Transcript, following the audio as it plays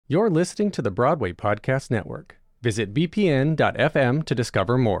You're listening to the Broadway Podcast Network. Visit bpn.fm to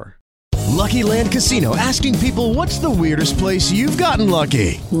discover more. Lucky Land Casino, asking people, what's the weirdest place you've gotten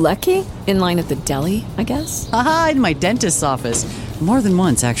lucky? Lucky? In line at the deli, I guess? Aha, in my dentist's office. More than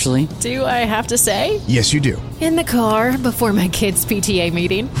once, actually. Do I have to say? Yes, you do. In the car before my kids' PTA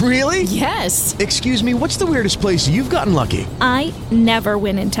meeting. Really? Yes. Excuse me, what's the weirdest place you've gotten lucky? I never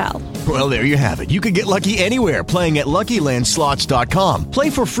win and tell. Well, there you have it. You can get lucky anywhere, playing at LuckyLandSlots.com.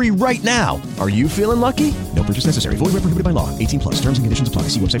 Play for free right now. Are you feeling lucky? No purchase necessary. Void where prohibited by law. 18+. Terms and conditions apply.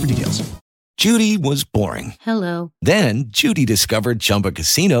 See website for details. Judy was boring. Hello. Then Judy discovered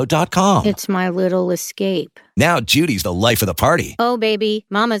ChumbaCasino.com. It's my little escape. Now Judy's the life of the party. Oh, baby,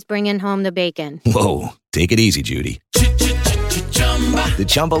 mama's bringing home the bacon. Whoa, take it easy, Judy. The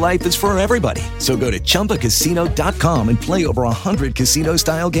Chumba life is for everybody. So go to ChumbaCasino.com and play over 100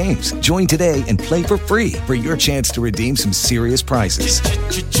 casino-style games. Join today and play for free for your chance to redeem some serious prizes.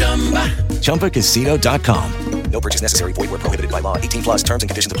 ChumbaCasino.com. No purchase necessary. Void where prohibited by law. 18+. Terms and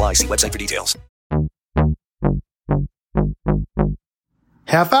conditions apply. See website for details.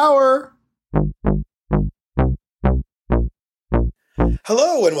 Half hour.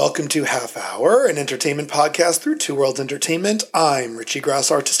 Hello and welcome to Half Hour, an entertainment podcast through Two Worlds Entertainment. I'm Richie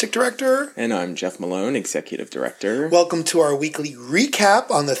Grass, Artistic Director. And I'm Jeff Malone, Executive Director. Welcome to our weekly recap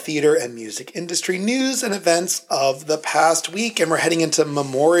on the theater and music industry news and events of the past week. And we're heading into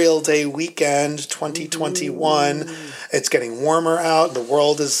Memorial Day weekend 2021. It's getting warmer out. The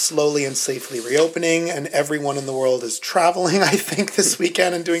world is slowly and safely reopening, and everyone in the world is traveling, I think, this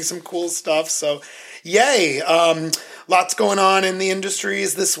weekend and doing some cool stuff. So, yay. Lots going on in the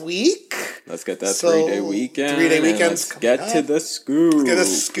industries this week. Let's get that 3-day weekend. 3-day weekends. Let's get to the scoop. Let's get the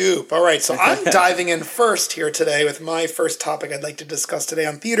scoop. All right, so I'm diving in first here today with my first topic I'd like to discuss today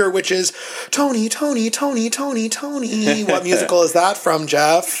on theater, which is Tony. What musical is that from,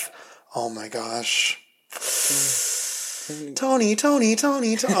 Jeff? Oh my gosh. Tony.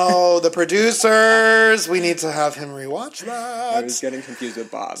 Oh, the producers. We need to have him rewatch that. I was getting confused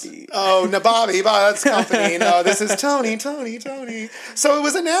with Bobby. Oh, no, Bobby, that's company. No, this is Tony. So it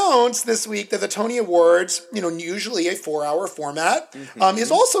was announced this week that the Tony Awards, usually a 4-hour format,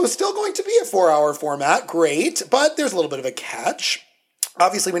 is also still going to be a 4-hour format. Great, but there's a little bit of a catch.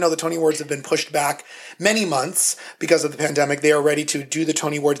 Obviously, we know the Tony Awards have been pushed back many months because of the pandemic. They are ready to do the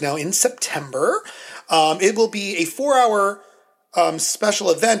Tony Awards now in September. It will be a 4-hour special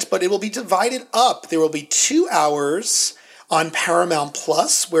event, but it will be divided up. There will be 2 hours on Paramount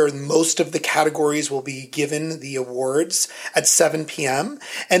Plus, where most of the categories will be given the awards at 7 p.m.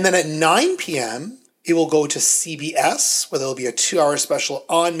 And then at 9 p.m., it will go to CBS, where there will be a 2-hour special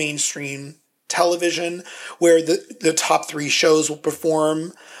on mainstream television, where the top 3 shows will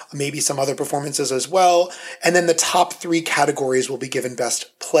perform, maybe some other performances as well. And then the top 3 categories will be given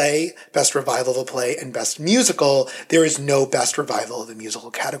Best Play, Best Revival of a Play, and Best Musical. There is no Best Revival of the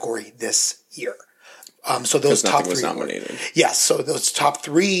Musical category this year. So those top 3 was nominated. Yes, so those top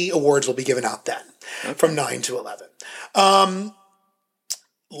 3 awards will be given out then, from 9 to 11.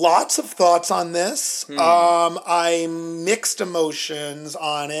 Lots of thoughts on this. I'm mixed emotions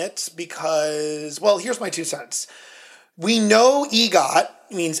on it because, well, here's my 2 cents. We know EGOT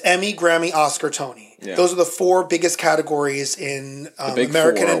means Emmy, Grammy, Oscar, Tony. Yeah. Those are the 4 biggest categories in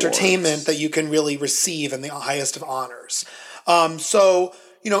American entertainment awards that you can really receive and the highest of honors. So,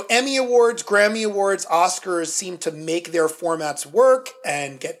 Emmy Awards, Grammy Awards, Oscars seem to make their formats work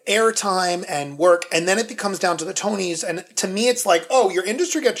and get airtime and work. And then it becomes down to the Tonys. And to me, it's like, oh, your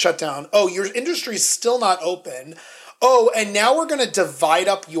industry gets shut down. Oh, your industry's still not open. Oh, and now we're going to divide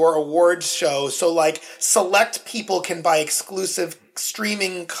up your awards show. So select people can buy exclusive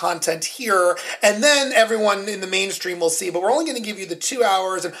streaming content here, and then everyone in the mainstream will see, but we're only going to give you the 2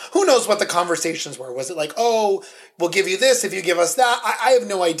 hours, and who knows what the conversations were. Was it like, oh, we'll give you this if you give us that? I have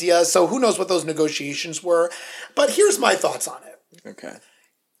no idea, so who knows what those negotiations were. But here's my thoughts on it. Okay.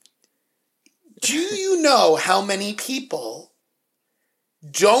 Do you know how many people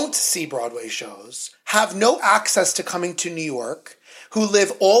don't see Broadway shows, have no access to coming to New York, who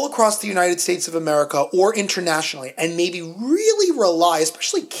live all across the United States of America or internationally, and maybe really rely,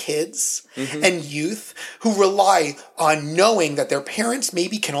 especially kids and youth, who rely on knowing that their parents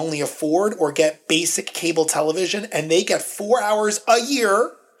maybe can only afford or get basic cable television, and they get 4 hours a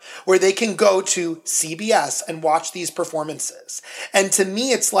year where they can go to CBS and watch these performances. And to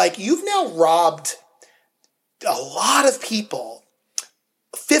me, it's like you've now robbed a lot of people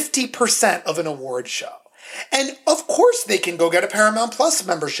 50% of an award show. And of course they can go get a Paramount Plus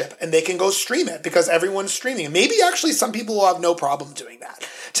membership and they can go stream it because everyone's streaming. And maybe actually some people will have no problem doing that.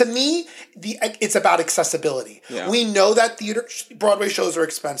 To me, it's about accessibility. Yeah. We know that Broadway shows are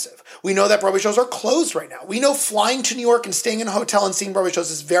expensive. We know that Broadway shows are closed right now. We know flying to New York and staying in a hotel and seeing Broadway shows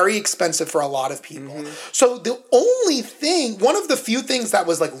is very expensive for a lot of people. Mm-hmm. So the only thing, one of the few things that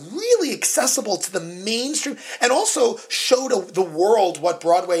was like really accessible to the mainstream and also showed the world what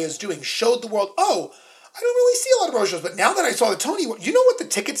Broadway is doing, showed the world, I don't really see a lot of Broadway shows, but now that I saw the Tony Awards, you know what the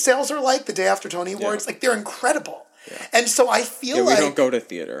ticket sales are like the day after Tony Awards? Like, they're incredible. Yeah. And so I feel like... we don't go to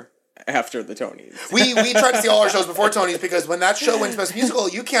theater after the Tonys. we try to see all our shows before Tonys because when that show wins Best Musical,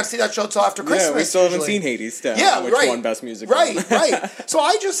 you can't see that show till after Christmas. Yeah, we still haven't seen Hadestown, which won Best Musical. Right. So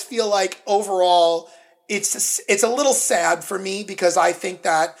I just feel like overall... It's a little sad for me because I think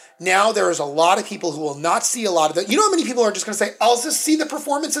that now there is a lot of people who will not see a lot of it. You know how many people are just going to say, I'll just see the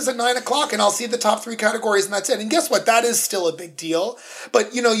performances at 9 o'clock and I'll see the top 3 categories and that's it. And guess what? That is still a big deal.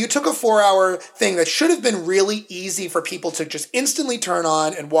 But, you took a 4-hour thing that should have been really easy for people to just instantly turn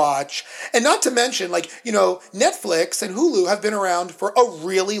on and watch. And not to mention, Netflix and Hulu have been around for a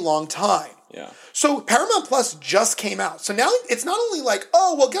really long time. Yeah. So Paramount Plus just came out. So now it's not only like,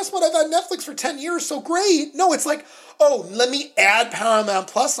 guess what? I've had Netflix for 10 years, so great. No, it's like, let me add Paramount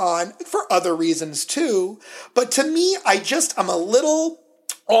Plus on for other reasons too. But to me, I'm a little...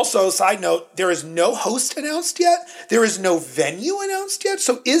 Also, side note, there is no host announced yet. There is no venue announced yet.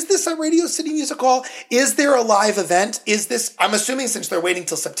 So is this a Radio City Music Hall? Is there a live event? I'm assuming since they're waiting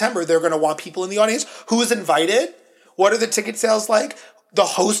till September, they're going to want people in the audience. Who is invited? What are the ticket sales like? The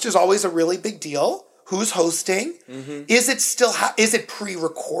host is always a really big deal. Who's hosting? Mm-hmm. Is it still, is it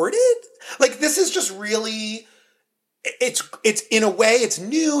pre-recorded? This is just really, it's in a way, it's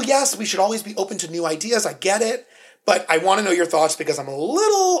new. Yes, we should always be open to new ideas. I get it. But I want to know your thoughts because I'm a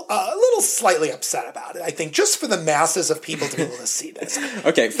little slightly upset about it. I think just for the masses of people to be able to see this.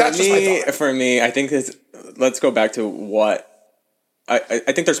 Okay, for me, I think let's go back to what, I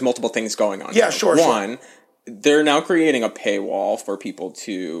think there's multiple things going on. Yeah, sure. One, they're now creating a paywall for people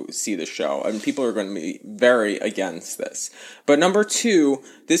to see the show, and people are going to be very against this. But number 2,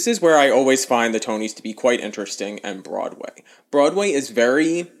 this is where I always find the Tonys to be quite interesting, and Broadway. Broadway is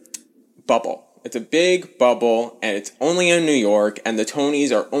very bubble. It's a big bubble, and it's only in New York, and the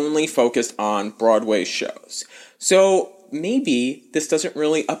Tonys are only focused on Broadway shows. So maybe this doesn't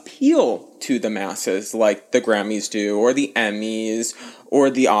really appeal to the masses like the Grammys do, or the Emmys,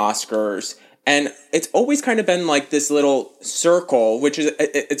 or the Oscars. And it's always kind of been like this little circle, which is,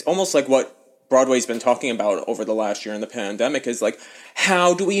 it's almost like what Broadway's been talking about over the last year in the pandemic is like,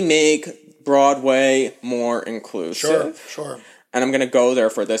 how do we make Broadway more inclusive? Sure. And I'm going to go there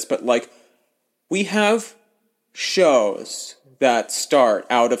for this, but we have shows that start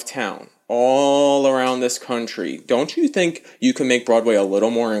out of town all around this country. Don't you think you can make Broadway a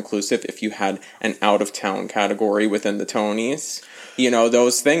little more inclusive if you had an out of town category within the Tonys?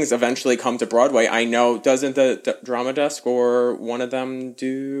 Those things eventually come to Broadway. I know, doesn't the Drama Desk or one of them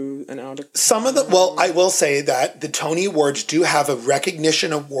do an out of... Some of them, well, I will say that the Tony Awards do have a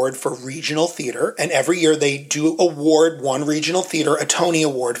recognition award for regional theater, and every year they do award one regional theater a Tony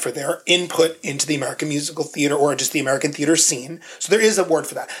Award for their input into the American musical theater or just the American theater scene. So there is an award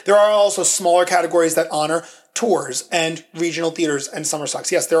for that. There are also smaller categories that honor tours and regional theaters and summer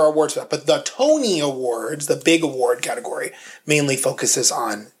stocks. Yes, there are awards for that. But the Tony Awards, the big award category, mainly focuses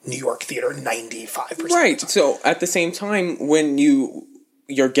on New York theater, 95%. Right. So at the same time, when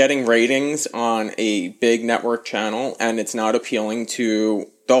you're getting ratings on a big network channel and it's not appealing to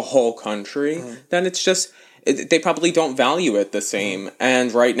the whole country, then it's just... they probably don't value it the same.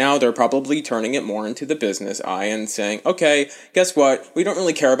 And right now, they're probably turning it more into the business eye and saying, okay, guess what? We don't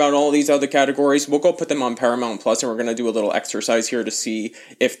really care about all these other categories. We'll go put them on Paramount Plus, and we're going to do a little exercise here to see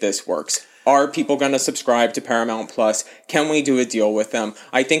if this works. Are people going to subscribe to Paramount Plus? Can we do a deal with them?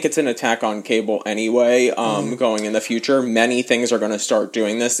 I think it's an attack on cable anyway, going in the future. Many things are going to start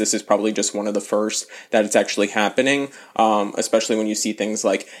doing this. This is probably just one of the first that it's actually happening, especially when you see things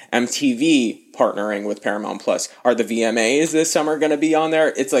like MTV partnering with Paramount Plus. Are the VMAs this summer going to be on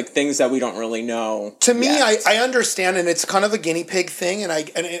there? It's like things that we don't really know. To me, I understand, and it's kind of a guinea pig thing, and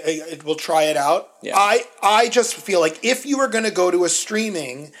I will try it out. Yeah. I just feel like if you were going to go to a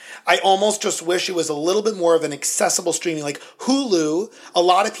streaming, I almost just wish it was a little bit more of an accessible streaming. Like Hulu, a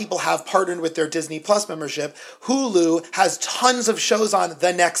lot of people have partnered with their Disney Plus membership. Hulu has tons of shows on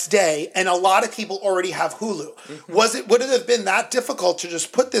the next day, and a lot of people already have Hulu. Mm-hmm. Would it have been that difficult to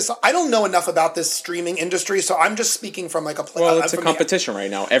just put this? I don't know enough about about this streaming industry, so I'm just speaking from like a Well, it's a competition right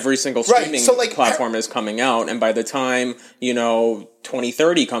now. Every single streaming platform is coming out, and by the time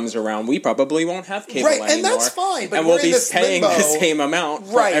 2030 comes around, we probably won't have cable anymore. And that's fine. But and we'll be paying the same amount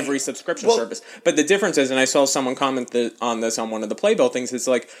for every subscription service. But the difference is, and I saw someone comment on this on one of the Playbill things, it's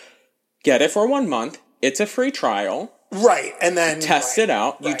like, get it for 1 month. It's a free trial. Right, and then... Test it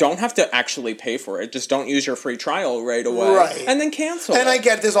out. You don't have to actually pay for it. Just don't use your free trial right away. Right. And then cancel And it. I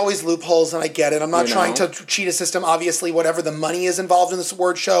get it. There's always loopholes, and I get it. I'm not trying to cheat a system. Obviously, whatever the money is involved in this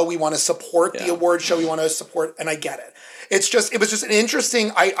award show, we want to support the award show. We want to support, and I get it. It was just an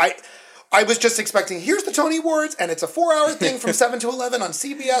interesting... I was just expecting, here's the Tony Awards, and it's a 4-hour thing from 7 to 11 on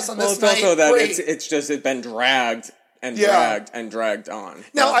CBS on this night. Well, it's also that it's just been dragged and dragged on.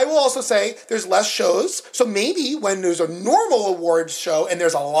 Now, I will also say there's less shows, so maybe when there's a normal awards show and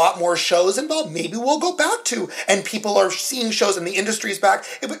there's a lot more shows involved, maybe we'll go back to, and people are seeing shows and the industry's back.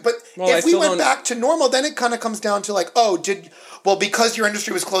 But if we went back to normal, then it kind of comes down to like, because your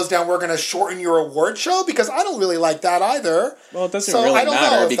industry was closed down, we're going to shorten your award show? Because I don't really like that either. Well, it doesn't really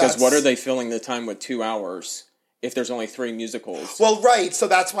matter, because what are they filling the time with 2 hours? If there's only 3 musicals. Well, right. So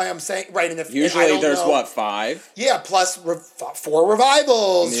that's why I'm saying, right. And if usually there's 5? Yeah, plus 4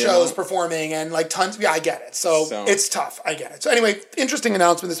 revivals shows performing and like tons. Yeah, I get it. So it's tough. I get it. So anyway, interesting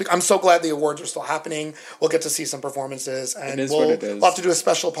announcement this week. I'm so glad the awards are still happening. We'll get to see some performances, and we'll have to do a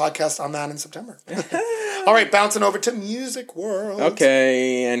special podcast on that in September. All right, bouncing over to Music World.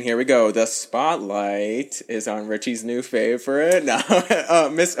 Okay, and here we go. The spotlight is on Richie's new favorite,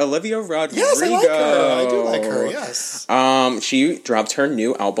 Miss Olivia Rodrigo. Yes, I like her. I do like her. Yes. She dropped her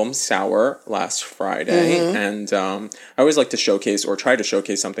new album Sour last Friday, and I always like to showcase or try to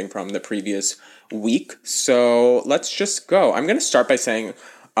showcase something from the previous week. So let's just go. I'm going to start by saying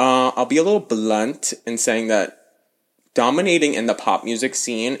I'll be a little blunt in saying that dominating in the pop music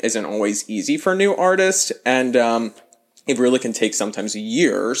scene isn't always easy for new artists, and it really can take sometimes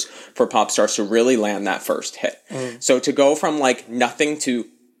years for pop stars to really land that first hit. So to go from like nothing to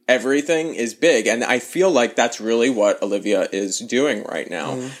everything is big, and I feel like that's really what Olivia is doing right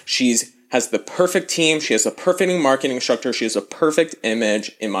now. She's has the perfect team, she has a perfect marketing structure, she has a perfect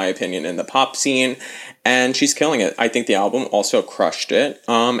image, in my opinion, in the pop scene, and she's killing it. I think the album also crushed it,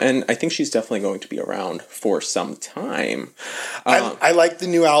 and I think she's definitely going to be around for some time. I like the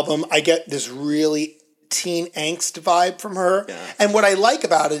new album. I get this really teen angst vibe from her, and what I like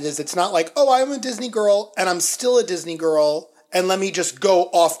about it is it's not like, oh, I'm a Disney girl, and I'm still a Disney girl, and let me just go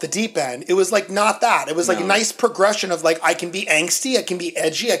off the deep end. It was like not that. It was like a nice progression of like, I can be angsty, I can be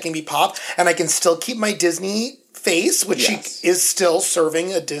edgy, I can be pop, and I can still keep my Disney face, which she is still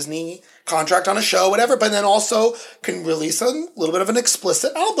serving a Disney contract on a show, whatever, but then also can release a little bit of an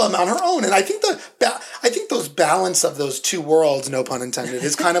explicit album on her own. And I think those balance of those two worlds, no pun intended,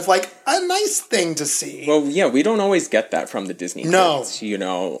 is kind of like a nice thing to see. Well, yeah, we don't always get that from the Disney kids,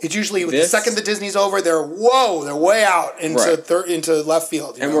 It's usually the second the Disney's over, they're way out into left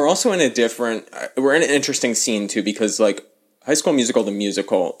field. And we're also in we're in an interesting scene too, because like High School Musical, the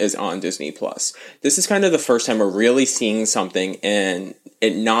musical, is on Disney+. This is kind of the first time we're really seeing something in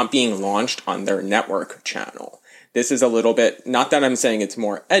it not being launched on their network channel. This is a little bit, not that I'm saying it's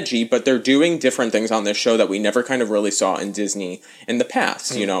more edgy, but they're doing different things on this show that we never kind of really saw in Disney in the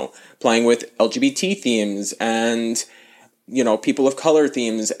past, playing with LGBT themes and, people of color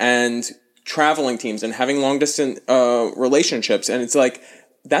themes and traveling themes and having long-distance relationships. And it's like,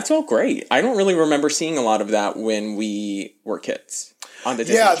 that's all great. I don't really remember seeing a lot of that when we were kids on the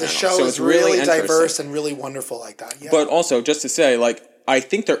Disney Channel. The show is really diverse and really wonderful like that. Yeah. But also, just to say, like, I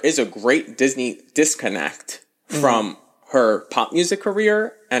think there is a great Disney disconnect from her pop music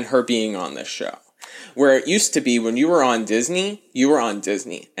career and her being on this show. Where it used to be when you were on Disney,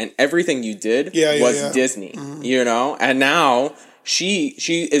 and everything you did was Disney, And now she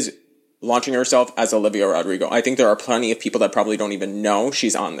is launching herself as Olivia Rodrigo. I think there are plenty of people that probably don't even know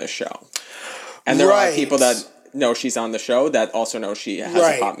she's on this show. And there are people that know she's on the show that also know she has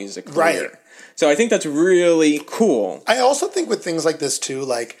a pop music career. Right. So I think that's really cool. I also think with things like this too,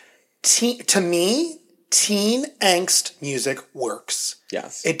 like, to me, teen angst music works.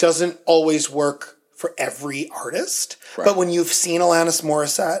 Yes. It doesn't always work for every artist. Right. But when you've seen Alanis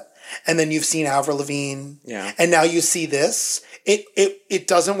Morissette, and then you've seen Avril Lavigne, and now you see this, it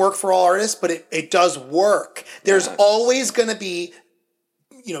doesn't work for all artists, but it does work. There's always going to be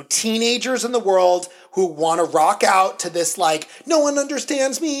teenagers in the world who want to rock out to this, like, no one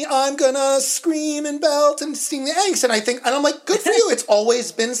understands me, I'm gonna scream and belt and sing the angst. And I'm like, good for you. It's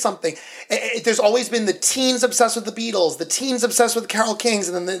always been something. There's always been the teens obsessed with the Beatles, the teens obsessed with Carole Kings,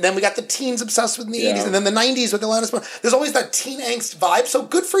 and then we got the teens obsessed with the 80s, and then the 90s with Alanis Morissette. There's always that teen angst vibe, so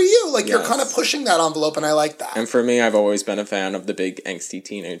good for you. Like, you're kind of pushing that envelope, and I like that. And for me, I've always been a fan of the big angsty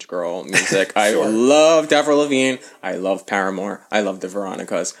teenage girl music. I love Avril Lavigne. I love Paramore. I love the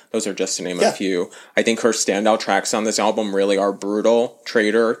Veronicas. Those are just to name a few. I think her standout tracks on this album really are Brutal,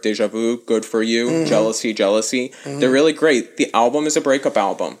 Traitor, Deja Vu, Good For You, Jealousy. They're really great. The album is a breakup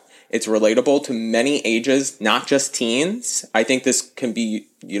album. It's relatable to many ages, not just teens. I think this can be,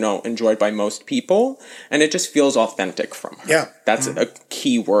 enjoyed by most people. And it just feels authentic from her. Yeah. That's a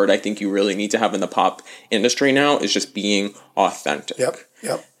key word I think you really need to have in the pop industry now, is just being authentic.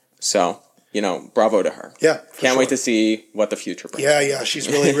 Yep. So, bravo to her. Yeah. Can't wait to see what the future brings. Yeah. She's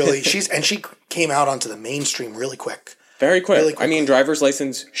really, she came out onto the mainstream really quick. Very quick. I mean, Driver's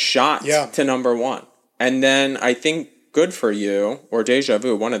License shot to number 1. And then I think Good For You or Deja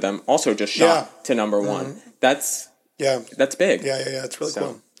Vu, one of them, also just shot to number 1. That's big. Yeah. It's really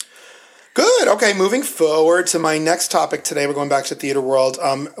cool. Good. Okay, moving forward to my next topic today. We're going back to theater world.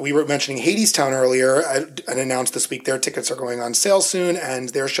 We were mentioning Hadestown earlier and announced this week their tickets are going on sale soon, and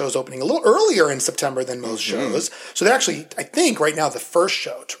their show's opening a little earlier in September than most shows. So they're actually, I think, right now the first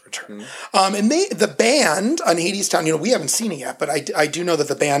show to return. And the band on Hadestown, we haven't seen it yet, but I do know that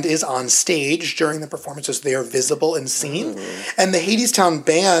the band is on stage during the performances. They are visible and seen. And the Hadestown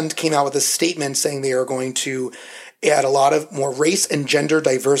band came out with a statement saying they are going to add a lot of more race and gender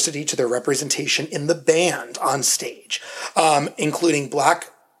diversity to their representation in the band on stage, including Black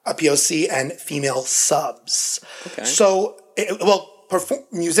POC and female subs. Okay. So,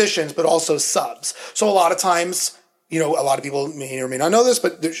 musicians, but also subs. So a lot of times, a lot of people may or may not know this,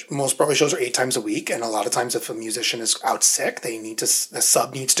 but most Broadway shows are 8 times a week. And a lot of times if a musician is out sick, the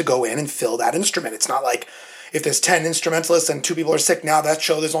sub needs to go in and fill that instrument. It's not like, if there's 10 instrumentalists and 2 people are sick, now that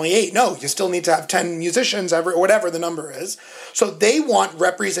show there's only 8. No, you still need to have 10 musicians, whatever the number is. So they want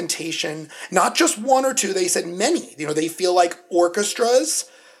representation, not just 1 or 2. They said many. They feel like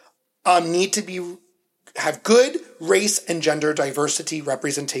orchestras need to have good race and gender diversity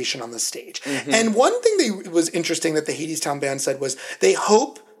representation on the stage. And one thing was interesting that the Hadestown band said was they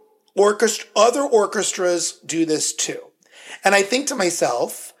hope other orchestras do this too. And I think to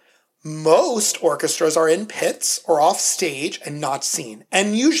myself, most orchestras are in pits or off stage and not seen.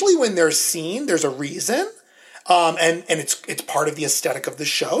 And usually when they're seen, there's a reason. And it's part of the aesthetic of the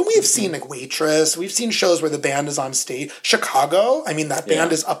show. We have seen like Waitress. We've seen shows where the band is on stage. Chicago, that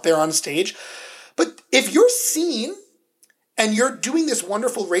band is up there on stage. But if you're seen and you're doing this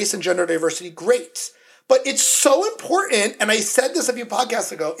wonderful race and gender diversity, great. But it's so important, and I said this a few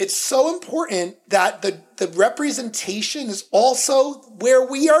podcasts ago, it's so important that the representation is also where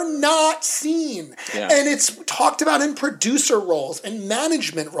we are not seen. Yeah. And it's talked about in producer roles and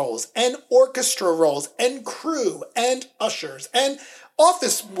management roles and orchestra roles and crew and ushers and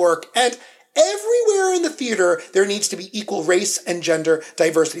office work and everywhere in the theater, there needs to be equal race and gender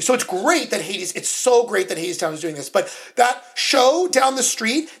diversity. So it's so great that Hadestown is doing this. But that show down the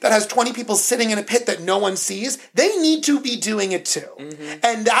street that has 20 people sitting in a pit that no one sees, they need to be doing it too.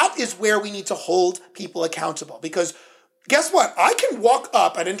 And that is where we need to hold people accountable. Because guess what? I can walk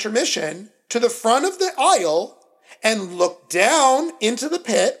up at intermission to the front of the aisle and look down into the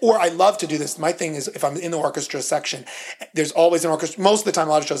pit, or I love to do this. My thing is, if I'm in the orchestra section, there's always an orchestra. Most of the time,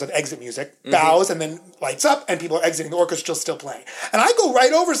 a lot of shows have exit music, bows, and then lights up, and people are exiting. The orchestra's still playing. And I go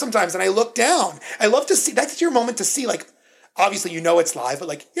right over sometimes, and I look down. I love to see, that's your moment to see, like, obviously it's live, but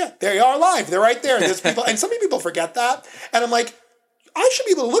like, yeah, they are live. They're right there. There's people, and some people forget that. And I'm like, I should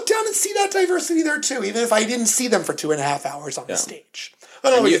be able to look down and see that diversity there too, even if I didn't see them for 2.5 hours on the stage.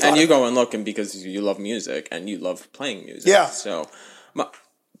 And you go and look, and because you love music and you love playing music. Yeah. So,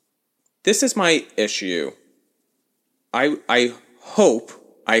 this is my issue. I hope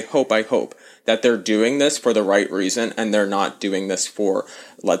that they're doing this for the right reason, and they're not doing this for,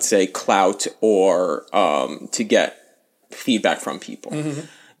 let's say, clout or to get feedback from people.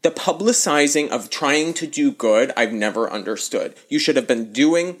 The publicizing of trying to do good, I've never understood. You should have been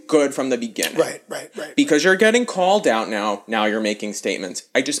doing good from the beginning. Right. Because you're getting called out now you're making statements.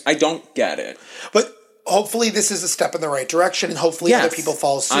 I don't get it. But hopefully this is a step in the right direction, and hopefully other people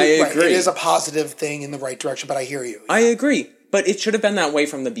follow suit. I agree. It is a positive thing in the right direction, but I hear you. I agree. But it should have been that way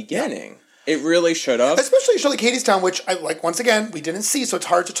from the beginning. Yeah. It really should have. Especially a show like Hadestown, which, once again, we didn't see, so it's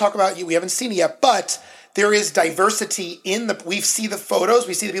hard to talk about. We haven't seen it yet, but There is diversity we see the photos,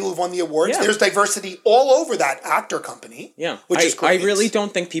 we see the people who've won the awards. Yeah. There's diversity all over that actor company. Yeah. Which is great. I really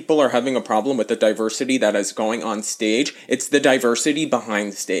don't think people are having a problem with the diversity that is going on stage. It's the diversity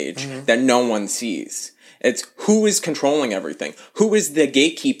behind stage that no one sees. It's who is controlling everything. Who is the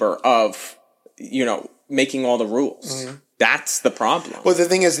gatekeeper of, making all the rules. That's the problem. Well, the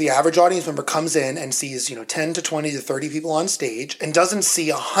thing is, the average audience member comes in and sees, 10 to 20 to 30 people on stage and doesn't see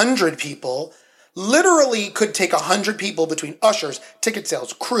 100 people. Literally could take 100 people between ushers, ticket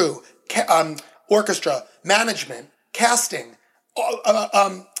sales, crew, orchestra, management, casting,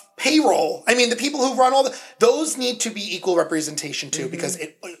 payroll. I mean, the people who run those need to be equal representation too, because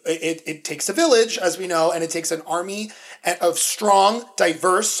it takes a village, as we know, and it takes an army of strong,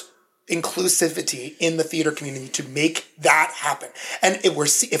 diverse inclusivity in the theater community to make that happen. And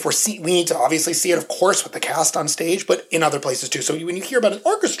we need to obviously see it, of course, with the cast on stage, but in other places too. So when you hear about an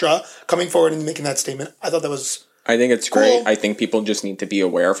orchestra coming forward and making that statement, I thought that was I think it's cool. Great. I think people just need to be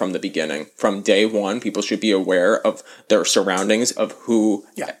aware from the beginning. From day one, people should be aware of their surroundings, of who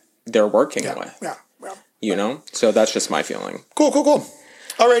they're working with. Yeah. So that's just my feeling. Cool.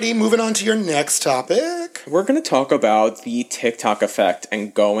 Alrighty, moving on to your next topic. We're going to talk about the TikTok effect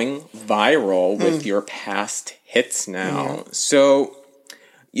and going viral with your past hits now. So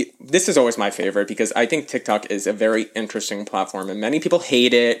this is always my favorite because I think TikTok is a very interesting platform and many people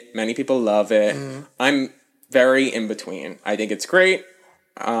hate it. Many people love it. I'm very in between. I think it's great.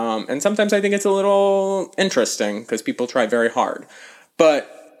 And sometimes I think it's a little interesting because people try very hard. But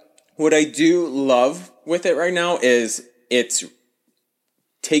what I do love with it right now is it's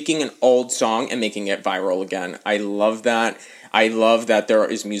taking an old song and making it viral again. I love that. I love that there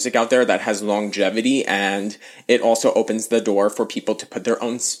is music out there that has longevity, and it also opens the door for people to put their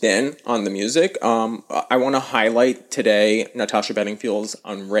own spin on the music. I want to highlight today Natasha Bedingfield's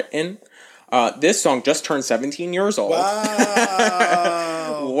Unwritten. This song just turned 17 years old.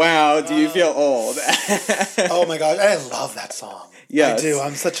 Wow. Wow, do you feel old? Oh my God, I love that song. Yes. I do.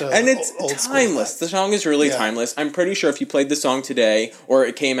 I'm such a and it's old timeless. The song is really timeless. I'm pretty sure if you played the song today or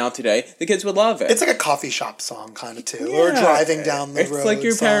it came out today, the kids would love it. It's like a coffee shop song kind of too, or driving down the road. It's like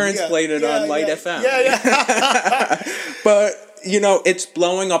your parents played it on Light FM. Yeah. But it's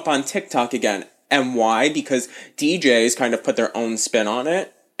blowing up on TikTok again, and why? Because DJs kind of put their own spin on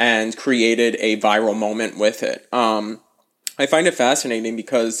it and created a viral moment with it. I find it fascinating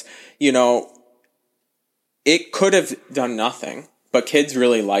because it could have done nothing. But kids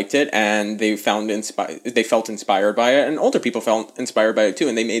really liked it, and they felt inspired by it, and older people felt inspired by it too,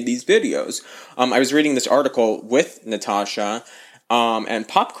 and they made these videos. I was reading this article with Natasha and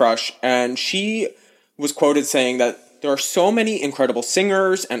Pop Crush, and she was quoted saying that there are so many incredible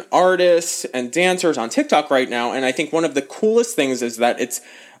singers and artists and dancers on TikTok right now, and I think one of the coolest things is that it's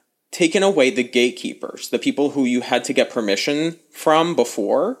taken away the gatekeepers, the people who you had to get permission from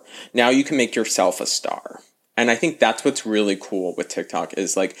before. Now you can make yourself a star. And I think that's what's really cool with TikTok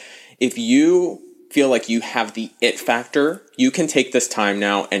is like, if you feel like you have the it factor, you can take this time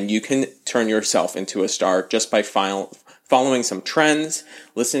now and you can turn yourself into a star just by following some trends,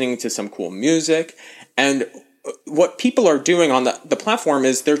 listening to some cool music. And what people are doing on the platform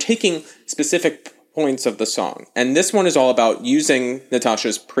is they're taking specific points of the song. And this one is all about using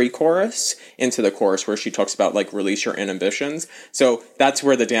Natasha's pre-chorus into the chorus where she talks about like release your inhibitions. So that's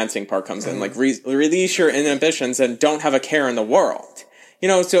where the dancing part comes in, like release your inhibitions and don't have a care in the world.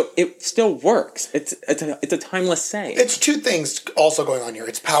 So it still works. It's a timeless saying. It's two things also going on here.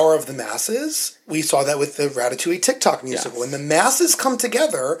 It's power of the masses. We saw that with the Ratatouille TikTok musical. Yes. When the masses come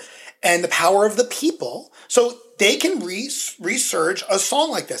together and the power of the people, so they can resurge a song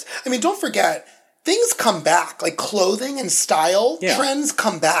like this. I mean, don't forget, things come back, like clothing and style trends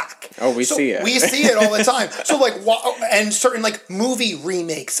come back. Oh, we see it. We see it all the time. So and certain like movie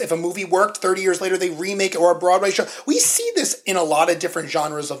remakes. If a movie worked 30 years later, they remake it, or a Broadway show. We see this in a lot of different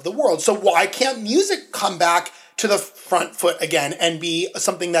genres of the world. So why can't music come back to the front foot again and be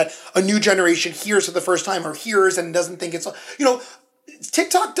something that a new generation hears for the first time or hears and doesn't think it's,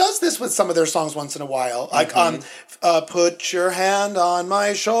 TikTok does this with some of their songs once in a while. Like, put your hand on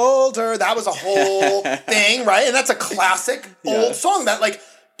my shoulder. That was a whole thing, right? And that's a classic old song that, like,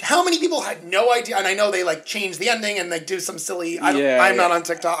 how many people had no idea? And I know they, like, change the ending and, like, do some silly... I'm not on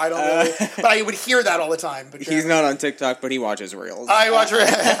TikTok. I don't really... But I would hear that all the time. But he's not on TikTok, but he watches Reels. I watch Reels.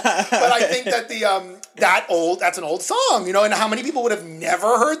 But I think that that's an old song, and how many people would have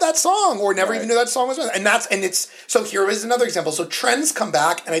never heard that song or never even knew that song was... So here is another example. So trends come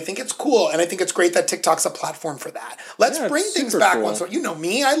back, and I think it's cool, and I think it's great that TikTok's a platform for that. Let's bring things back once. You know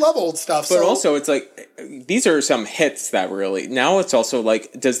me, I love old stuff. But also, it's like, these are some hits that really, now it's also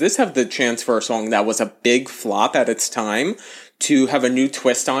like, does this have the chance for a song that was a big flop at its time to have a new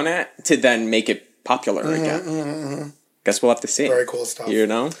twist on it to then make it popular again? Guess we'll have to see. Very cool stuff. You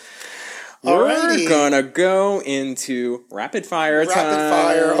know? Alrighty. We're gonna go into rapid fire time. Rapid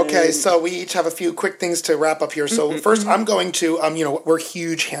fire. Okay, so we each have a few quick things to wrap up here. So first, I'm going to, we're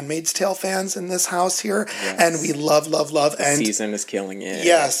huge Handmaid's Tale fans in this house here, and we love. The and season is killing it.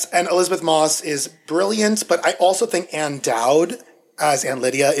 Yes, and Elizabeth Moss is brilliant, but I also think Anne Dowd as Aunt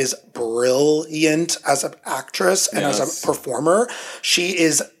Lydia is brilliant as an actress and as a performer. She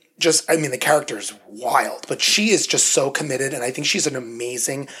is just, the character is wild, but she is just so committed, and I think she's an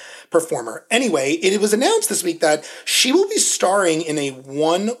amazing performer. Anyway, it was announced this week that she will be starring in a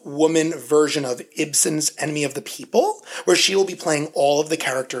one-woman version of Ibsen's Enemy of the People, where she will be playing all of the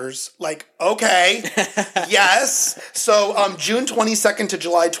characters. Like, okay, yes. So June 22nd to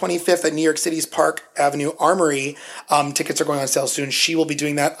July 25th at New York City's Park Avenue Armory. Tickets are going on sale soon. She will be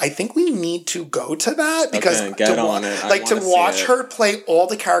doing that. I think we need to go to that because to watch her play all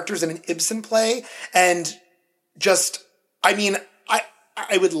the characters in an Ibsen play and just,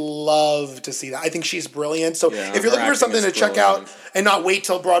 I would love to see that. I think she's brilliant. So if you're looking for something to check out and not wait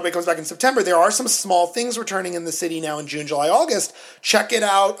till Broadway comes back in September, there are some small things returning in the city now in June, July, August. Check it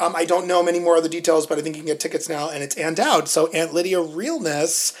out. I don't know many more of the details, but I think you can get tickets now, and it's Anne Dowd. So Aunt Lydia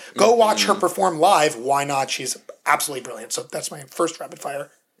Realness, go watch her perform live. Why not? She's absolutely brilliant. So that's my first rapid fire.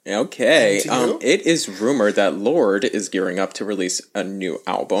 Okay. It is rumored that Lorde is gearing up to release a new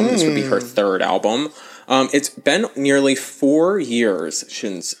album. This would be her third album. It's been nearly 4 years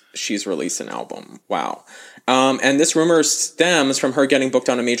since she's released an album. Wow. And this rumor stems from her getting booked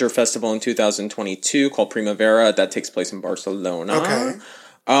on a major festival in 2022 called Primavera that takes place in Barcelona. Okay.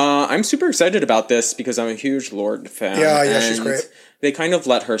 I'm super excited about this because I'm a huge Lorde fan. Yeah, she's great. They kind of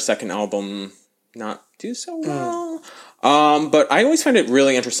let her second album not do so well. But I always find it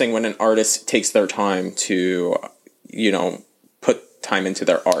really interesting when an artist takes their time to, put time into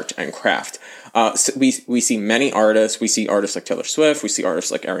their art and craft. So we see many artists. We see artists like Taylor Swift. We see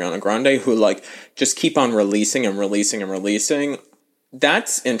artists like Ariana Grande who just keep on releasing and releasing and releasing.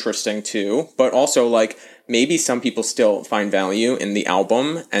 That's interesting too. But also maybe some people still find value in the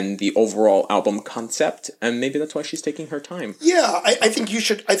album and the overall album concept, and maybe that's why she's taking her time. Yeah, I think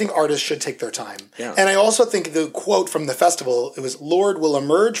I think artists should take their time. Yeah. And I also think the quote from the festival, it was, "Lorde will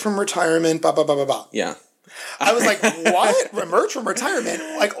emerge from retirement, blah, blah, blah, blah, blah." Yeah. I was like, what? Emerge from retirement?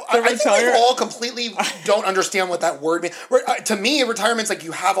 I think we all completely don't understand what that word means. To me, retirement's like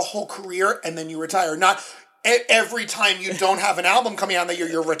you have a whole career and then you retire, not every time you don't have an album coming out that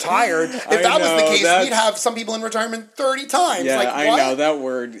you're retired. If that was the case, we'd have some people in retirement 30 times. Yeah, I know. That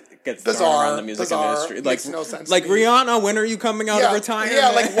word gets thrown around the music industry. Makes no sense. Like, Rihanna, when are you coming out of retirement?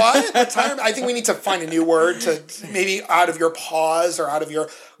 Yeah, what? Retirement? I think we need to find a new word to maybe out of your pause or out of your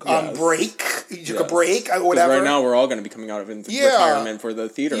break. You took a break, whatever. Right now, we're all going to be coming out of retirement for the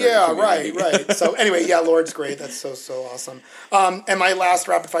theater. Yeah, community. right. So anyway, Lorde's great. That's so awesome. And my last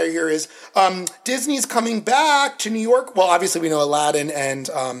rapid fire here is Disney's coming back to New York. Well, obviously we know Aladdin and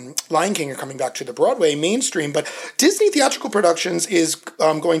Lion King are coming back to the Broadway mainstream, but Disney Theatrical Productions is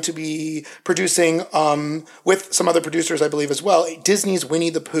going to be producing, with some other producers, I believe as well, Disney's Winnie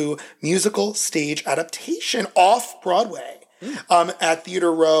the Pooh musical stage adaptation off Broadway. At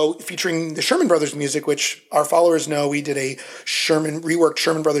Theater Row, featuring the Sherman Brothers music, which our followers know we did a reworked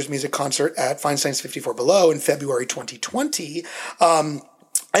Sherman Brothers music concert at Feinstein's 54 Below in February 2020.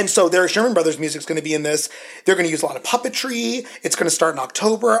 And so their Sherman Brothers music is going to be in this. They're going to use a lot of puppetry. It's going to start in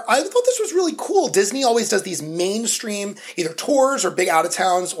October. I thought this was really cool. Disney always does these mainstream either tours or big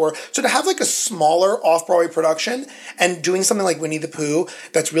out-of-towns, so to have a smaller off-Broadway production and doing something like Winnie the Pooh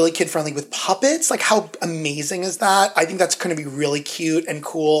that's really kid-friendly with puppets, how amazing is that? I think that's going to be really cute and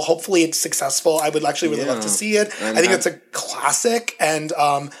cool. Hopefully it's successful. I would actually really love to see it. I think it's a classic, and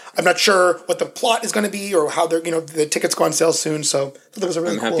I'm not sure what the plot is going to be or how they're, the tickets go on sale soon, so that was a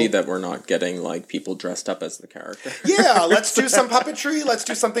really I'm happy that we're not getting people dressed up as the character. Yeah, let's do some puppetry. Let's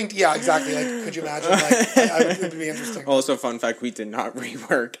do something. Yeah, exactly. Could you imagine? It would be interesting. Also, fun fact: we did not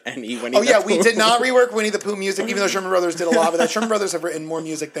rework any Winnie. Oh yeah, we did not rework Winnie the Pooh music, even though Sherman Brothers did a lot of that. Sherman Brothers have written more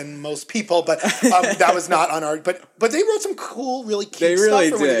music than most people, but that was not on our. But they wrote some cool, really cute. They really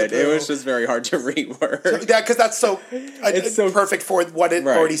stuff for did. It was just very hard to rework. So, yeah, because that's it's so perfect for what it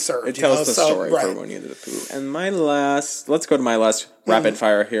already served. It tells the story for Winnie the Pooh. And let's go to my last rapid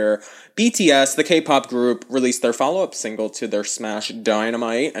fire here. BTS, the K-pop group, released their follow-up single to their smash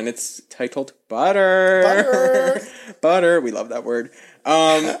Dynamite, and it's titled Butter. Butter. We love that word.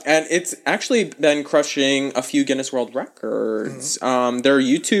 And it's actually been crushing a few Guinness World Records. Their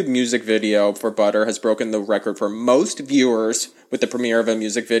YouTube music video for Butter has broken the record for most viewers with the premiere of a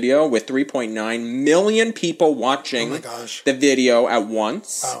music video, with 3.9 million people watching the video at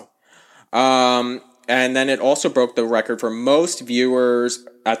once. Wow. And then it also broke the record for most viewers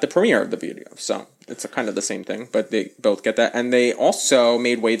at the premiere of the video. So it's kind of the same thing, but they both get that. And they also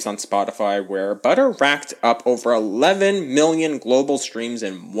made waves on Spotify, where Butter racked up over 11 million global streams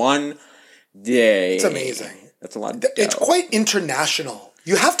in one day. It's amazing. That's a lot. It's quite international.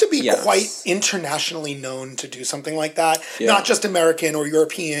 You have to be quite internationally known to do something like that. Yeah. Not just American or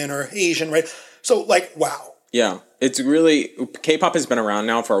European or Asian, right? So, like, wow. Yeah, it's really, K-pop has been around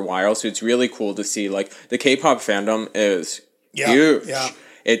now for a while, so it's really cool to see, like, the K-pop fandom is huge. Yeah.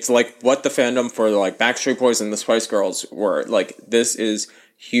 It's like what the fandom for, like, Backstreet Boys and the Spice Girls were. Like, this is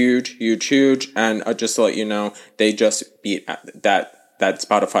huge, huge, huge, and just to let you know, they just beat that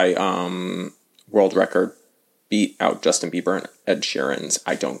Spotify world record, beat out Justin Bieber and Ed Sheeran's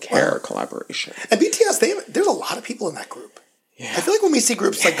I Don't Care collaboration. And BTS, there's a lot of people in that group. Yeah. I feel like when we see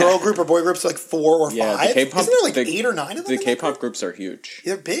groups like girl group or boy groups, like 4 or 5, isn't there like 8 or 9 of them? The K-pop groups are huge.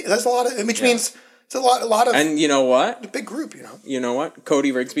 They're big. That's a lot of, which means it's a lot of. And you know what? A big group, you know. You know what?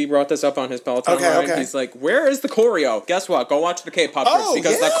 Cody Rigsby brought this up on his Peloton ride. Okay. He's like, "Where is the choreo?" Guess what? Go watch the K-pop groups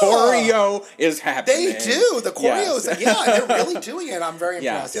because the choreo is happening. They do. The choreo is they're really doing it. I'm very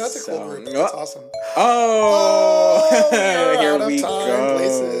impressed. Yeah, that's a cool group. That's awesome. Here we go.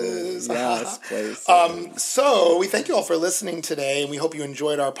 Places. Yes, places. So we thank you all for listening today, and we hope you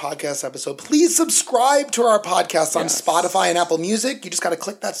enjoyed our podcast episode. Please subscribe to our podcast on Spotify and Apple Music. You just got to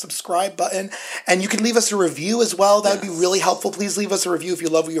click that subscribe button, and you can leave us a review as well. That would be really helpful. Please leave us a review if you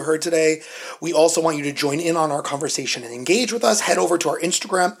love what you heard today. We also want you to join in on our conversation and engage with us. Head over to our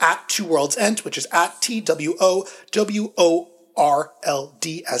Instagram at Two Worlds End, which is at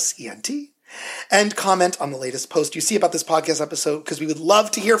TWOWORLDSENT. And comment on the latest post you see about this podcast episode, because we would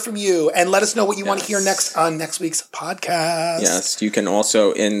love to hear from you, and let us know what you want to hear next on next week's podcast. Yes, you can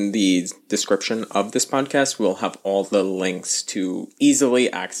also, in the description of this podcast, we'll have all the links to easily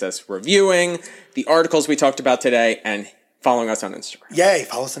access reviewing the articles we talked about today and following us on Instagram. Yay,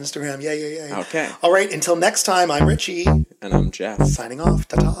 follow us on Instagram. Yay. Okay. All right, until next time, I'm Richie. And I'm Jeff. Signing off.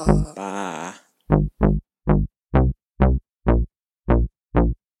 Ta-ta. Bye.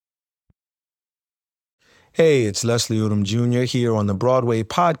 Hey, it's Leslie Odom Jr. here on the Broadway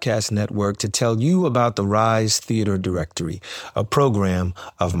Podcast Network to tell you about the Rise Theater Directory, a program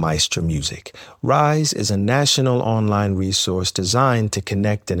of Maestro Music. Rise is a national online resource designed to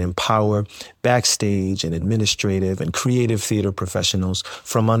connect and empower backstage and administrative and creative theater professionals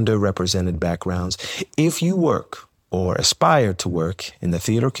from underrepresented backgrounds. If you work or aspire to work in the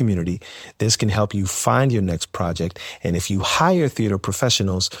theater community, this can help you find your next project. And if you hire theater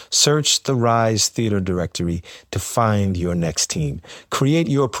professionals, search the Rise Theater Directory to find your next team. Create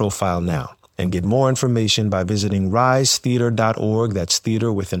your profile now and get more information by visiting risetheater.org. That's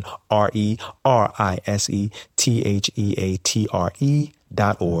theater with an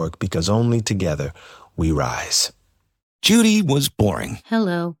RERISETHEATRE.org, because only together we rise. Judy was boring.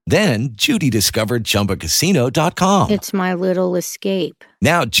 Hello. Then Judy discovered ChumbaCasino.com. It's my little escape.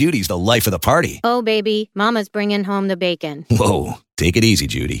 Now Judy's the life of the party. Oh, baby, mama's bringing home the bacon. Whoa, take it easy,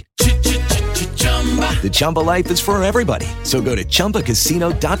 Judy. The Chumba life is for everybody. So go to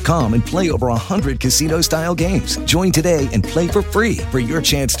ChumbaCasino.com and play over 100 casino-style games. Join today and play for free for your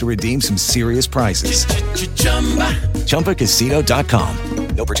chance to redeem some serious prizes. ChumbaCasino.com.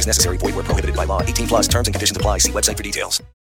 No purchase necessary. Void where prohibited by law. 18+ terms and conditions apply. See website for details.